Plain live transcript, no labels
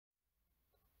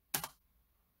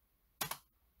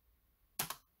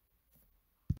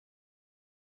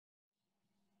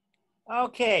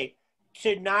Okay,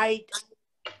 tonight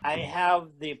I have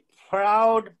the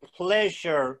proud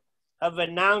pleasure of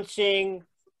announcing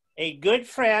a good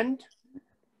friend,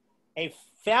 a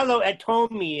fellow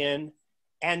Atomian,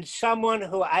 and someone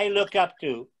who I look up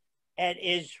to, and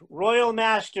is Royal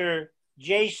Master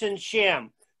Jason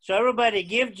Shim. So everybody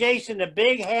give Jason a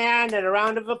big hand and a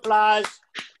round of applause.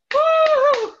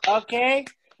 Woo! Okay,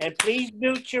 and please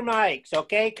mute your mics,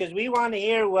 okay? Because we want to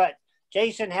hear what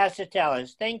Jason has to tell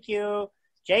us. Thank you.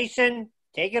 Jason,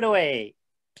 take it away.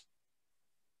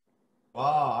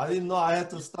 Wow, I didn't know I had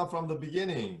to start from the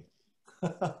beginning.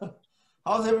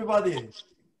 How's everybody?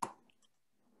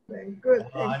 Very good,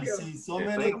 thank I you. see so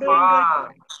many.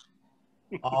 But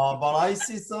I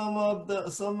see some of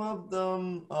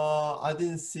them I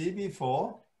didn't see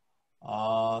before.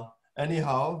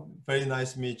 Anyhow, very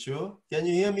nice to meet you. Can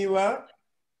you hear me well?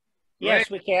 Yes,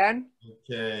 we can.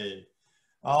 Okay.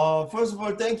 First of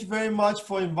all, thank you very much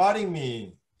for inviting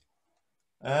me.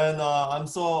 And I'm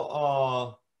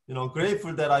so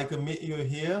grateful that I could meet you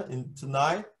here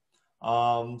tonight.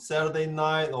 Saturday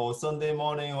night or Sunday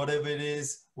morning, whatever it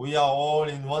is, we are all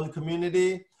in one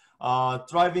community,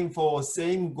 striving for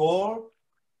same goal,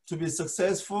 to be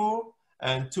successful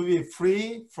and to be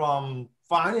free from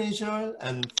financial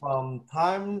and from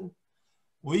time.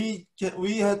 We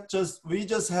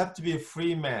just have to be a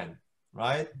free man,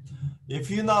 right? If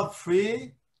you're not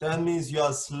free, that means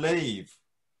you're a slave.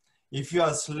 If you're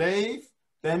a slave,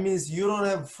 that means you don't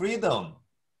have freedom.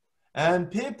 And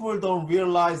people don't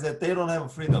realize that they don't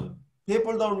have freedom.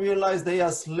 People don't realize they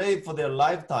are slave for their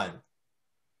lifetime.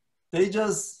 They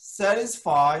just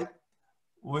satisfied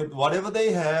with whatever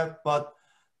they have, but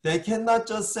they cannot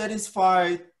just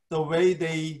satisfy the way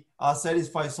they are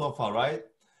satisfied so far, right?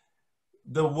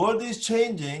 The world is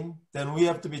changing, then we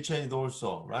have to be changed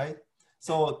also, right?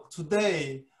 So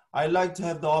today, I'd like to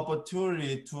have the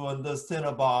opportunity to understand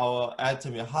about our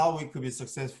Atomy, how we could be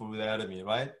successful with Atomy,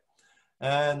 right?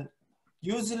 And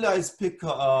usually I speak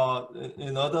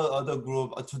in other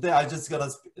group. Today I just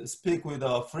gotta speak with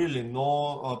freely,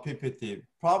 no PPT.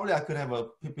 Probably I could have a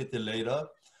PPT later,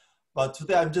 but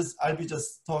today I'll be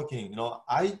just talking. You know,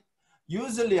 I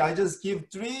just give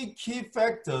 3 key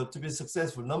factors to be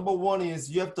successful. Number 1 is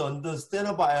you have to understand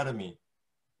about Atomy.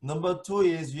 Number 2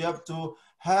 is you have to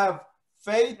have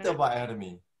faith about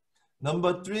Atomy.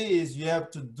 Number 3 is you have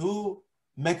to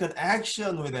make an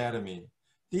action with Atomy.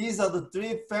 These are the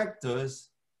 3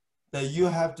 factors that you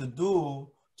have to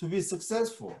do to be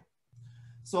successful.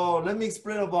 So let me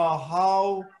explain about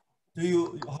how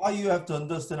you have to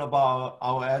understand about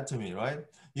our Atomy, right?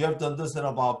 You have to understand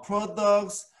about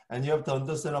products, and you have to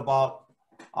understand about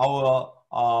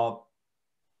our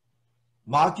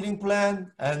marketing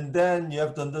plan, and then you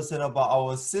have to understand about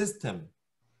our system,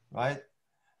 right?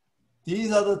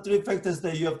 These are the 3 factors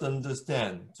that you have to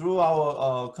understand through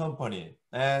our company.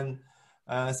 And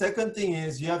second thing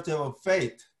is you have to have a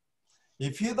faith.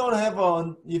 If you don't have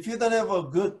a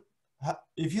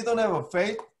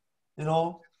faith, you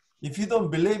know, if you don't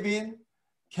believe in,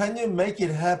 can you make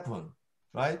it happen,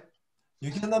 right?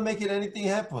 You cannot make anything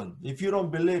happen if you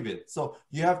don't believe it. So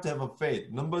you have to have a faith.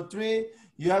 Number 3,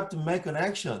 you have to make an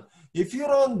action. If you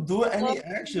don't do any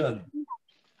action,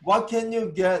 what can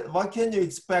you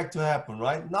expect to happen,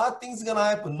 right? Nothing's gonna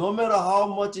happen. No matter how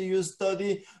much you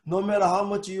study, no matter how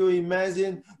much you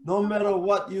imagine, no matter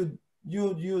what you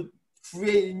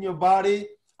create in your body,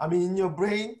 in your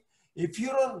brain, if you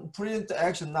don't put it into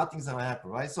action, nothing's gonna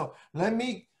happen, right? So let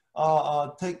me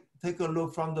take a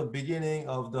look from the beginning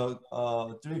of the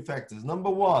 3 factors.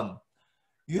 Number 1,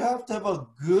 you have to have a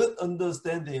good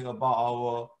understanding about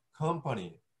our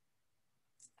company,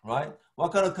 right?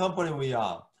 What kind of company we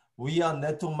are? We are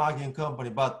network marketing company,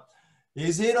 but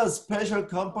is it a special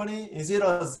company? Is it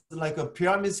like a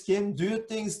pyramid scheme? Do you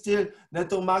think still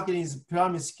network marketing is a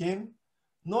pyramid scheme?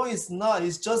 No, it's not.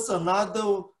 It's just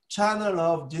another channel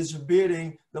of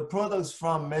distributing the products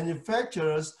from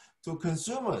manufacturers to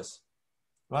consumers,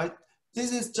 right?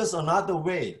 This is just another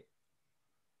way,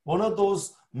 one of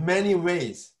those many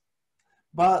ways.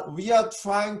 But we are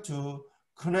trying to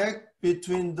connect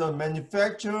between the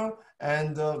manufacturer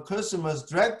and the customers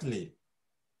directly.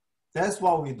 That's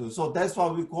what we do. So that's why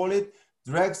we call it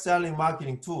direct selling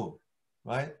marketing tool,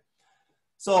 right?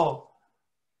 So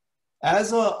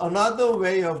as another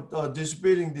way of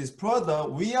distributing this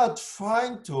product, we are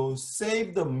trying to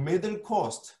save the middle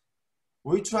cost.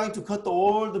 We're trying to cut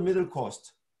all the middle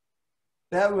cost.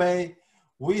 That way,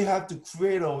 we have to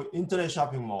create an internet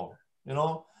shopping mall. You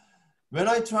know, when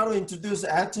I try to introduce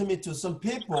Atomy to some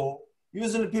people,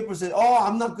 usually people say, "Oh,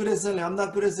 I'm not good at selling. I'm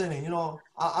not good at selling." You know,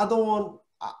 I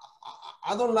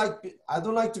don't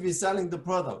like to be selling the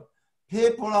product.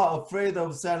 people are afraid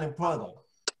of selling product,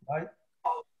 right?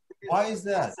 Why is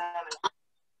that?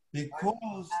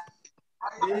 Because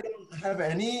they don't have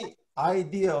any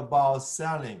idea about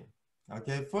selling.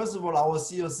 Okay, first of all, our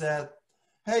CEO said,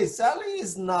 hey, selling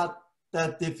is not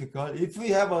that difficult. If we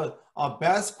have a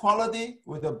best quality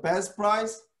with the best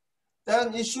price,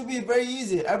 then it should be very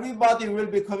easy. Everybody will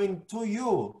be coming to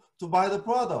you to buy the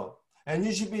product. And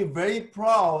you should be very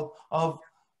proud of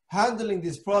handling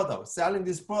this product, selling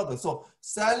this product. So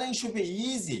selling should be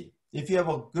easy if you have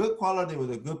a good quality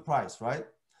with a good price, right?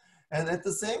 And at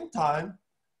the same time,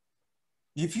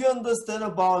 if you understand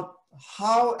about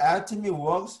how Atomy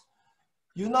works,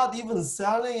 you're not even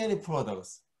selling any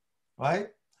products, right?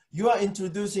 You are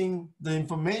introducing the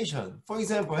information. For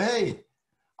example, hey,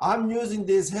 I'm using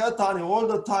this hair tonic all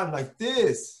the time like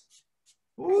this.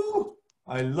 Ooh,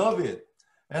 I love it.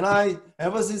 And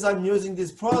ever since I'm using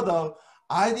this product,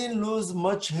 I didn't lose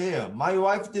much hair. My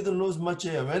wife didn't lose much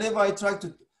hair. Whenever I try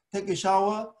to take a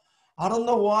shower, I don't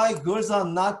know why girls are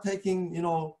not taking,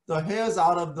 the hairs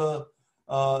out of the,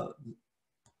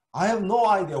 I have no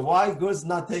idea why girls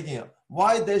not taking it.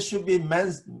 Why there should be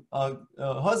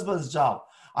husband's job.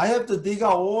 I have to dig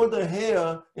out all the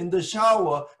hair in the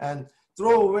shower and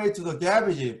throw away to the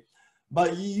garbage.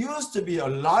 But it used to be a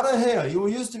lot of hair. It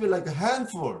used to be like a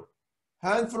handful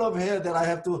of hair that I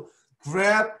have to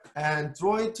grab and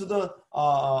throw it to the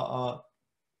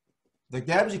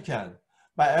garbage can.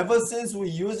 But ever since we're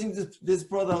using this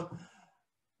product,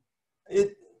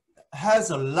 it has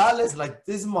a lot less, like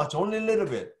this much, only a little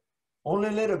bit.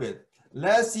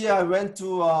 Last year I went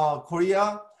to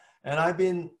Korea, and I've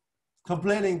been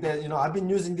complaining that I've been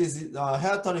using this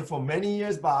hair tonic for many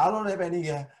years, but I don't have any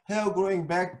hair growing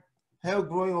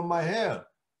on my head.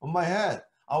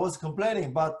 I was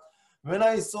complaining, but when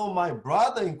I saw my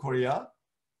brother in Korea,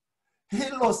 he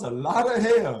lost a lot of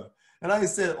hair, and I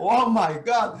said, "Oh my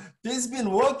God, this has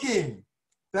been working."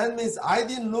 That means I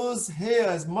didn't lose hair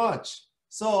as much,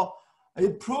 so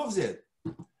it proves it.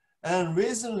 And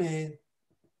recently,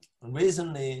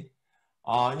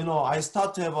 I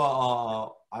start to have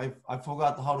I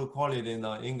forgot how to call it in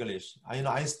English.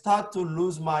 I start to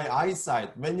lose my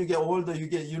eyesight. When you get older,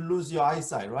 you lose your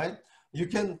eyesight, right? You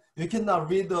cannot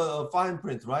read the fine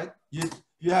print, right?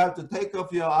 You have to take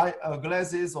off your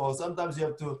glasses, or sometimes you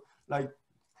have to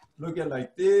look at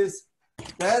like this.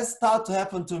 That start to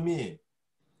happen to me.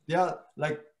 Yeah,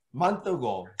 like month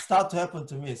ago, start to happen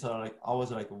to me. So I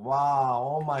was like,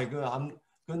 wow, oh my God,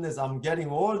 I'm getting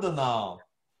older now.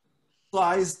 So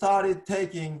I started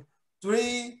taking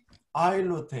 3 eye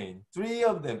lutein, 3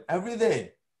 of them every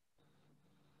day.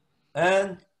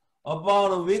 And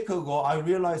about a week ago, I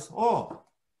realized, oh,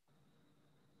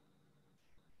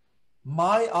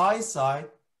 my eyesight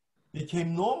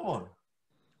became normal,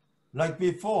 like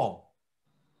before.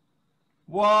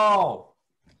 Wow,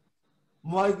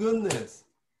 my goodness.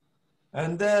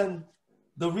 And then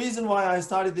the reason why I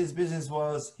started this business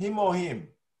was him or him.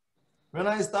 When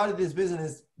I started this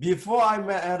business, before I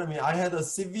met Atomy, I had a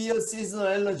severe seasonal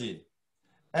allergy.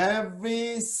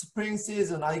 Every spring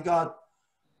season, I got,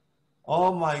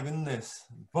 oh my goodness,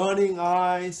 burning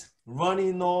eyes,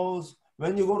 runny nose.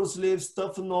 When you go to sleep,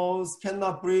 stuffed nose,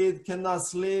 cannot breathe, cannot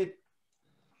sleep.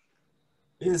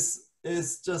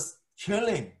 It's just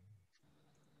killing.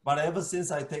 But ever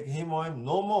since I take him or him,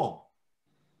 no more.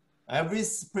 Every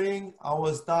spring I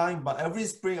was dying, but every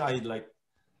spring I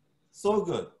so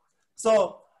good.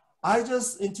 So I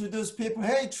just introduce people,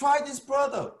 hey, try this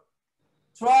product.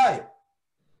 Try.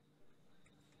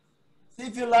 See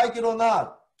if you like it or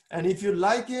not. And if you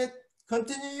like it,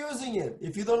 continue using it.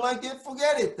 If you don't like it,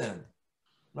 forget it then,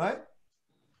 right?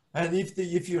 And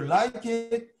if you like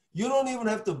it, you don't even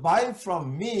have to buy it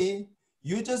from me.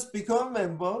 You just become a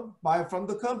member, buy from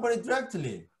the company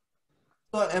directly.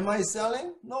 So am I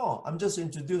selling? No, I'm just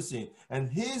introducing. And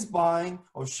he's buying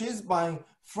or she's buying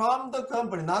from the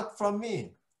company, not from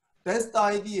me. That's the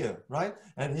idea, right?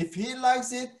 And if he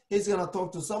likes it, he's gonna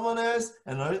talk to someone else,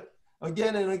 and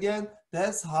again and again.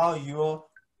 That's how your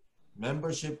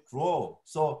membership grows.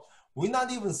 So we're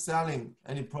not even selling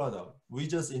any product. We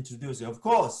just introduce it. Of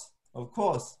course.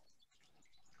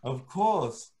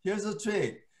 Here's the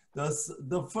trick.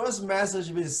 The first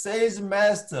message is sales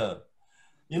master.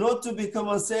 To become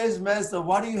a sales master,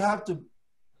 what do you have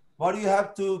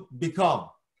to become?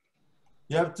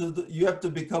 You have to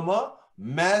become a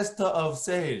master of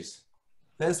sales.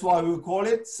 That's why we call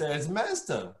it sales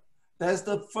master. That's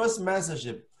the first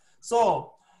mastership.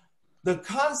 So the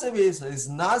concept is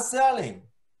not selling,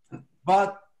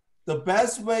 but the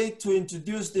best way to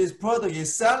introduce this product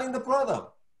is selling the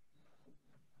product.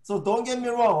 So don't get me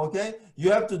wrong, okay?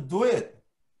 You have to do it.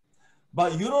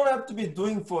 But you don't have to be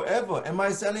doing forever. Am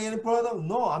I selling any product?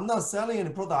 No, I'm not selling any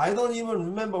product. I don't even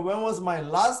remember when was my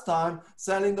last time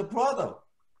selling the product.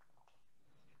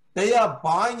 They are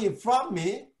buying it from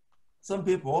me, some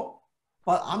people,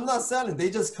 but I'm not selling. They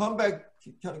just coming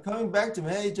back to me.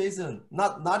 Hey, Jason,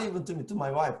 not even to me, to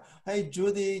my wife. Hey,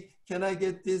 Judy, can I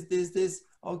get this?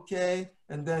 Okay.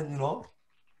 And then, you know,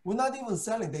 we're not even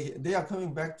selling. They are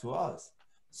coming back to us.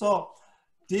 So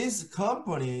this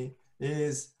company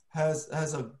has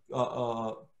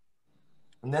a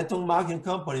network marketing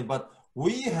company, but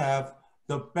we have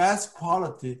the best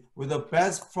quality with the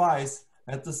best price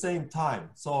at the same time.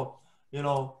 So, you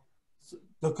know,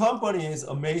 the company is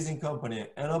amazing company.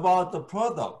 And about the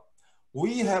product,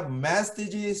 we have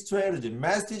prestige strategy.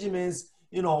 Prestige means,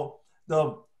 you know,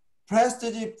 the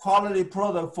prestige quality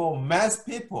product for mass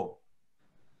people,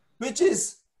 which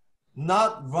is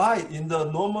not right in the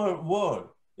normal world.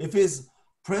 If it's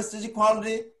prestige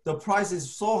quality, the price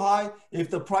is so high. If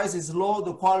the price is low,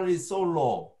 the quality is so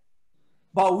low.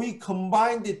 But we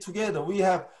combined it together. We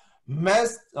have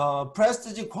mass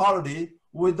prestige quality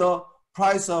with the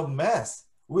price of mass.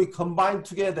 We combine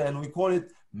together and we call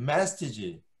it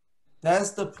prestige.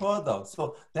 That's the product.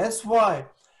 So that's why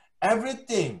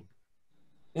everything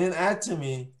in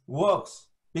Atomy works,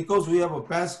 because we have a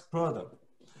best product.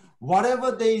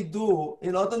 Whatever they do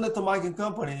in other network marketing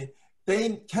company,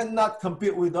 they cannot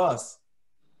compete with us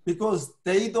because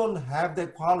they don't have the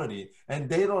quality and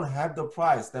they don't have the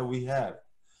price that we have.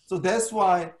 So that's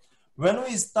why when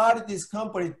we started this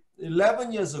company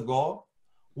 11 years ago,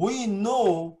 we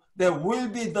knew that we'll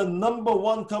be the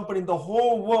 #1 company in the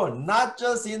whole world, not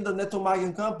just in the network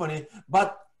marketing company,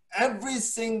 but every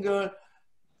single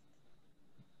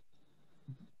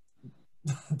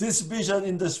distribution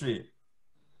industry.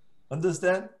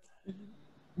 Understand?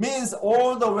 Means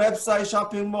all the website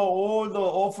shopping mall, all the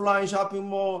offline shopping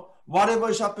mall,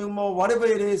 whatever shopping mall, whatever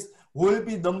it is, will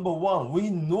be #1. We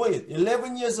knew it.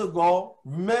 11 years ago,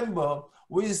 remember,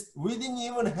 we didn't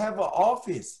even have an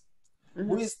office.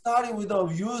 We started with a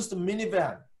used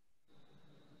minivan.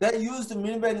 That used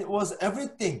minivan was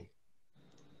everything.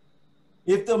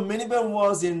 If the minivan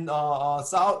was in the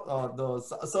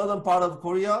southern part of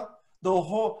Korea, the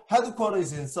whole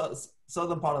headquarters is in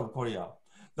southern part of Korea.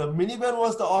 The minivan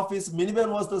was the office,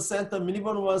 minivan was the center,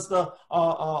 minivan was the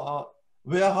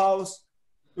warehouse.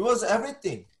 It was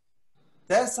everything.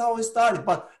 That's how we started.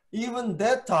 But even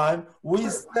that time, we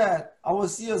said, our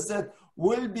CEO said,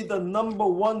 we'll be the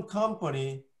 #1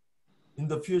 company in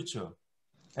the future.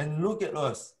 And look at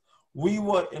us. We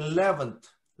were 11th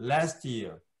last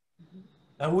year.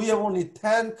 And we have only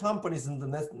 10 companies in the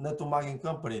network marketing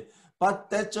company. But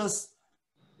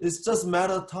it's just a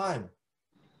matter of time.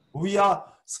 We are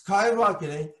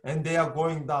skyrocketing and they are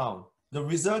going down. The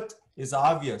result is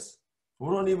obvious. We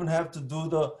don't even have to do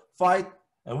the fight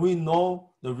and we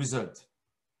know the result.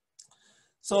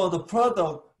 So the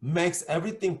product makes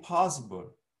everything possible.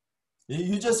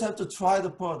 You just have to try the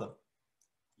product,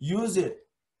 use it,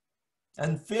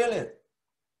 and feel it,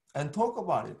 and talk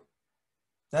about it.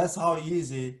 That's how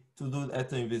easy to do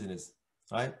Atomy business,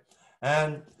 right?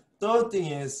 And third thing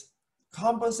is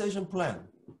compensation plan.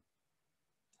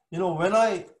 You know, when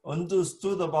I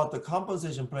understood about the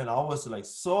compensation plan, I was like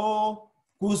so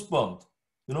goosebumped.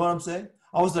 You know what I'm saying?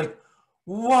 I was like,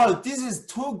 wow, this is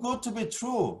too good to be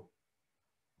true.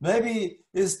 Maybe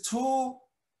it's too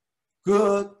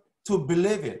good to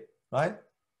believe it, right?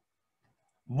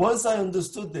 Once I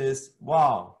understood this,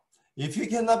 wow, if you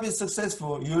cannot be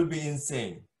successful, you'll be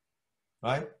insane,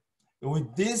 right?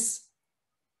 With this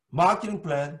marketing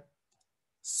plan,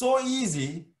 so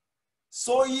easy.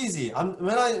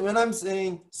 When I'm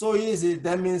saying so easy,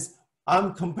 that means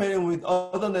I'm comparing with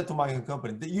other network marketing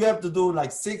companies. You have to do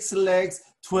like 6 legs,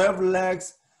 12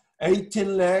 legs,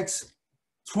 18 legs,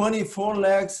 24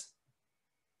 legs.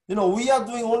 You know, we are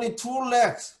doing only 2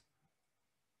 legs.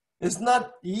 It's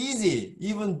not easy.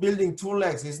 Even building 2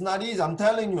 legs is not easy. I'm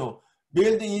telling you,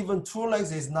 building even 2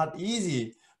 legs is not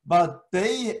easy. But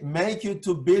they make you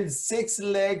to build 6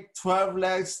 legs, 12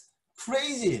 legs.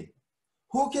 Crazy.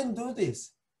 Who can do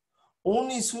this?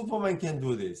 Only Superman can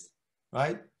do this,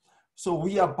 right? So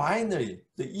we are binary,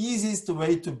 the easiest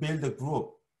way to build a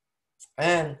group.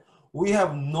 And we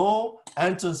have no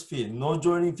entrance fee, no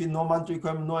joining fee, no monthly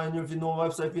requirement, no annual fee, no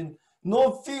website fee,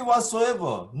 no fee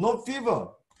whatsoever, no fever.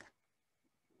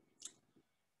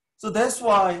 So that's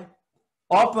why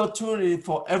opportunity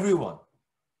for everyone.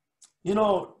 You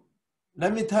know,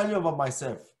 let me tell you about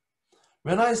myself.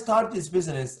 When I started this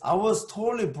business, I was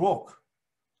totally broke.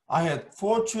 I had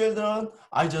 4 children.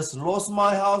 I just lost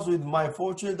my house with my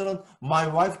 4 children. My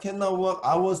wife cannot work.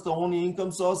 I was the only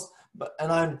income source.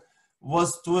 And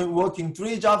was working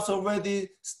 3 jobs already,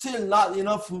 still not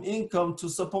enough income to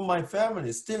support my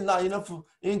family, still not enough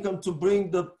income to bring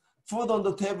the food on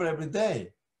the table every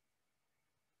day.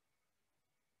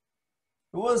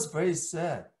 It was very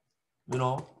sad, you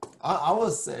know. I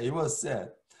was sad, it was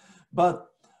sad. But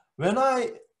when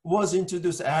I was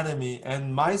introduced to Atomy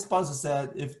and my sponsor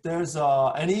said, if there's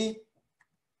any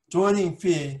joining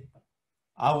fee,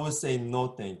 I would say no,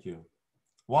 thank you.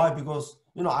 Why? Because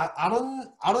you know, I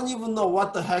don't even know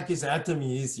what the heck is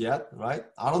Atomy is yet, right?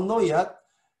 I don't know yet,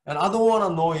 and I don't want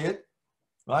to know it,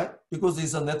 right? Because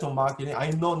it's a network marketing.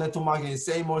 I know network marketing is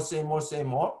same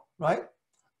more, right?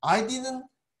 I didn't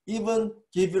even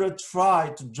give it a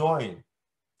try to join,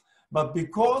 but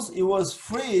because it was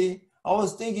free, I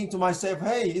was thinking to myself,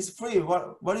 hey, it's free.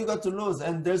 What do you got to lose?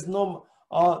 And there's no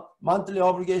monthly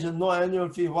obligation, no annual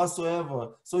fee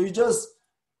whatsoever. So you just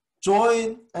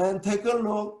join and take a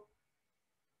look.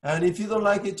 And if you don't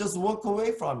like it, just walk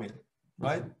away from it,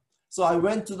 right? So I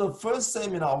went to the first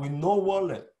seminar with no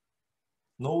wallet,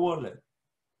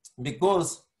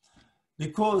 because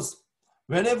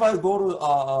whenever I go to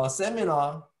a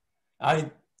seminar, I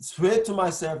swear to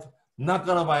myself, not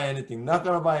gonna buy anything,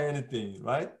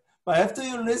 right? But after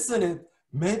you listen it,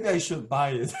 maybe I should buy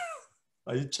it.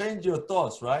 You change your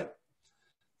thoughts, right?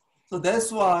 So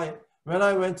that's why when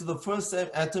I went to the first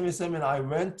Atomy seminar, I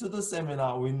went to the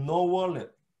seminar with no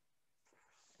wallet.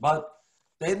 But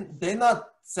they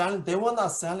were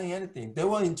not selling anything. They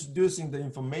were introducing the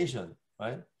information,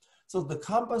 right? So the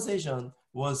compensation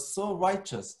was so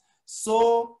righteous,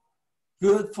 so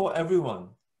good for everyone,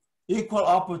 equal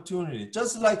opportunity,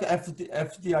 just like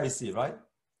FDIC, right?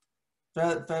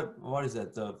 What is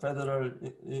that? Federal,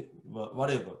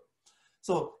 whatever.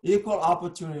 So equal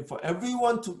opportunity for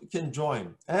everyone can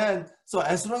join. And so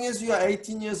as long as you are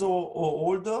 18 years or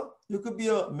older, you could be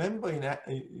a member in the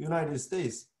United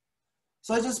States.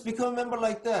 So I just become a member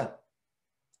like that.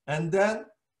 And then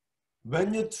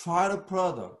when you try the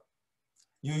product,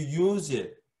 you use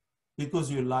it because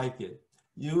you like it.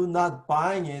 You're not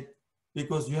buying it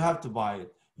because you have to buy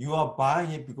it. You are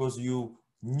buying it because you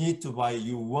need to buy it,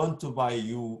 you want to buy it,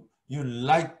 you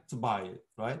like to buy it,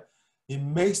 right? It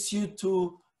makes you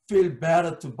to feel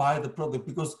better to buy the product,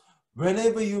 because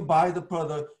whenever you buy the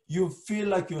product, you feel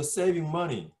like you're saving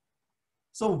money.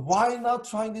 So why not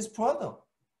try this product?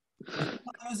 If you're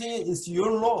not using it, it's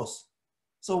your loss.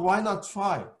 So why not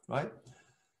try, right?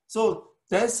 So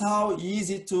that's how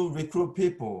easy to recruit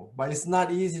people, but it's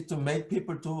not easy to make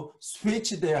people to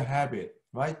switch their habit,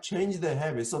 right? Change their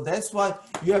habit. So that's why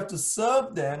you have to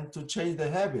serve them to change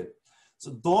their habit.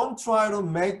 So don't try to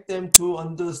make them to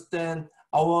understand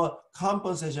our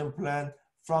compensation plan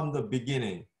from the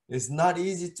beginning. It's not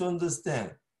easy to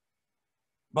understand,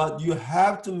 but you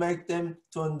have to make them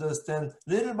to understand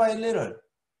little by little,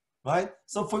 right?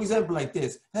 So for example, like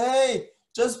this, hey,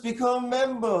 just become a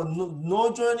member,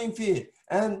 no joining fee,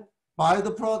 and buy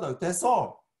the product, that's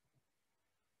all.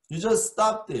 You just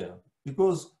stop there,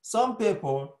 because some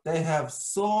people, they have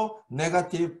so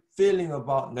negative feeling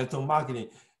about network marketing.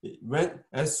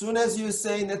 As soon as you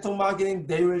say network marketing,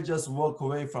 they will just walk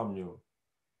away from you,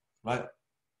 right?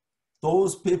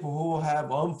 Those people who have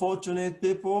unfortunate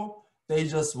people, they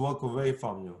just walk away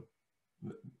from you.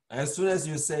 As soon as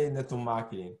you say network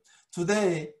marketing.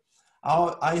 Today,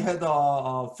 I had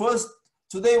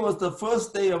today was the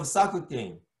first day of soccer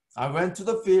game. I went to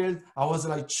the field. I was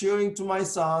like cheering to my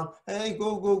son, hey,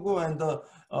 go, go, go. And the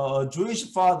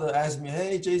Jewish father asked me,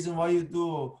 hey, Jason, what do you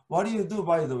do? What do you do,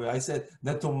 by the way? I said,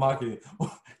 network marketing.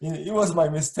 It was my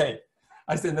mistake.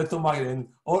 I said network marketing,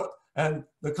 and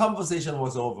the conversation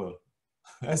was over.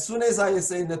 As soon as I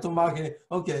say network marketing,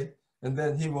 okay. And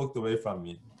then he walked away from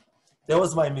me. That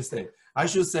was my mistake. I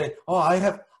should say, oh,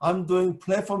 I'm doing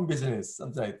platform business,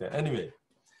 something like that. Anyway,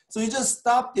 so you just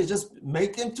stop there, just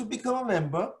make them to become a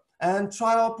member and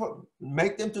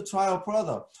make them to try our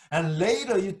product. And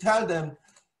later you tell them,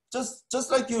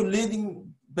 just like you're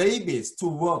leading babies to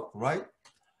work, right?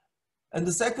 And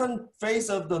the second phase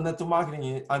of the network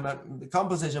marketing, the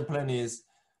compensation plan is,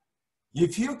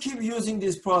 if you keep using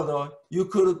this product, you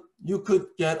could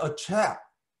get a check,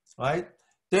 right?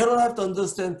 They don't have to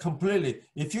understand completely.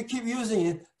 If you keep using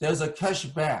it, there's a cash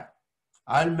back.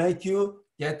 I'll make you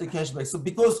get the cash back. So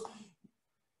because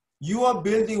you are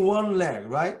building one leg,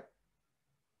 right?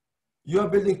 You are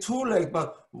building two legs,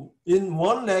 but in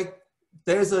one leg,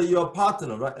 there's your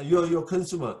partner, right? Your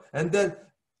consumer. And then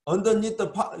underneath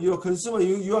your consumer,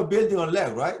 you are building a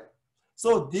leg, right?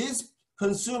 So this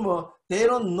consumer, they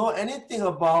don't know anything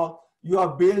about you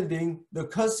are building the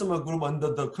customer group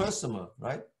under the customer,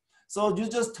 right? So you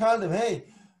just tell them, hey,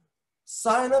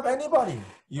 sign up anybody,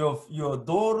 your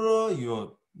daughter,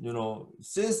 your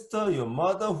sister, your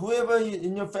mother, whoever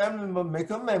in your family member, make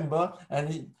a member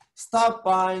and start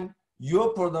buying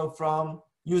your product from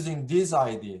using this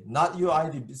ID, not your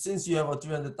ID. Since you have a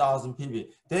 300,000 PV,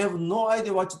 they have no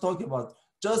idea what you're talking about.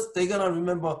 Just they're gonna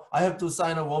remember I have to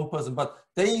sign up one person, but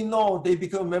they know they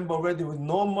become a member already with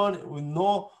no money, with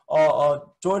no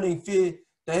joining fee.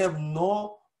 They have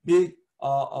no big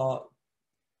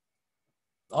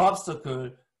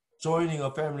obstacle joining a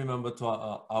family member to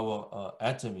our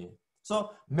Atomy.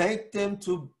 So make them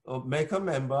to make a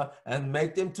member and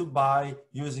make them to buy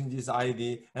using this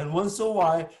ID. And once in a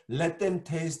while, let them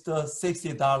taste the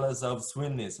 $60 of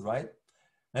sweetness, right?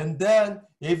 And then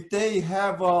if they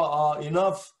have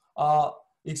enough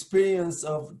experience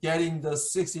of getting the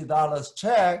 $60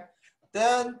 check,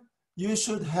 then you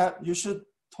should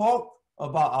talk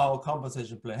about our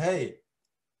compensation plan. Hey,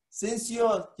 since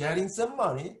you're getting some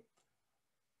money,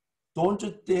 don't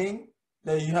you think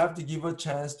that you have to give a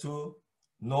chance to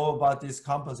know about this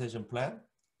compensation plan?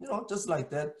 Just like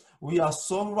that. We are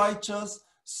so righteous,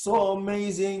 so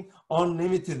amazing,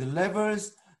 unlimited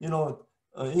levels,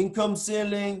 income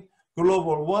ceiling,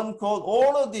 global one code,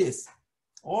 all of this,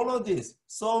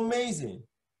 so amazing.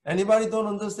 Anybody don't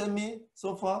understand me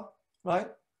so far, right?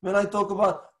 When I talk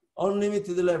about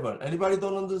unlimited level, anybody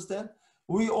don't understand?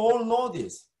 We all know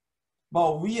this,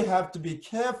 but we have to be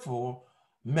careful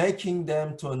making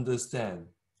them to understand,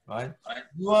 right?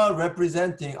 You are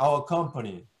representing our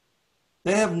company.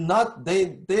 They don't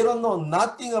know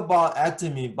nothing about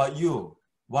Atomy but you.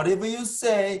 Whatever you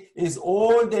say is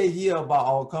all they hear about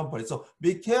our company. So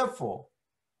be careful,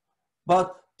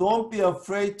 but don't be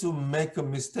afraid to make a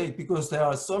mistake because there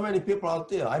are so many people out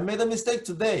there. I made a mistake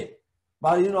today,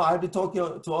 but I'll be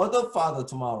talking to other father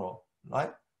tomorrow,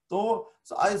 right? So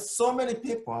many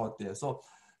people out there. So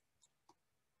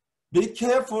be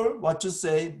careful what you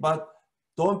say, but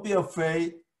don't be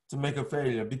afraid to make a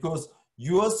failure because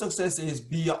your success is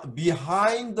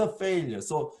behind the failure.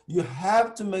 So you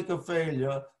have to make a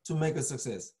failure to make a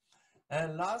success.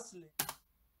 And lastly,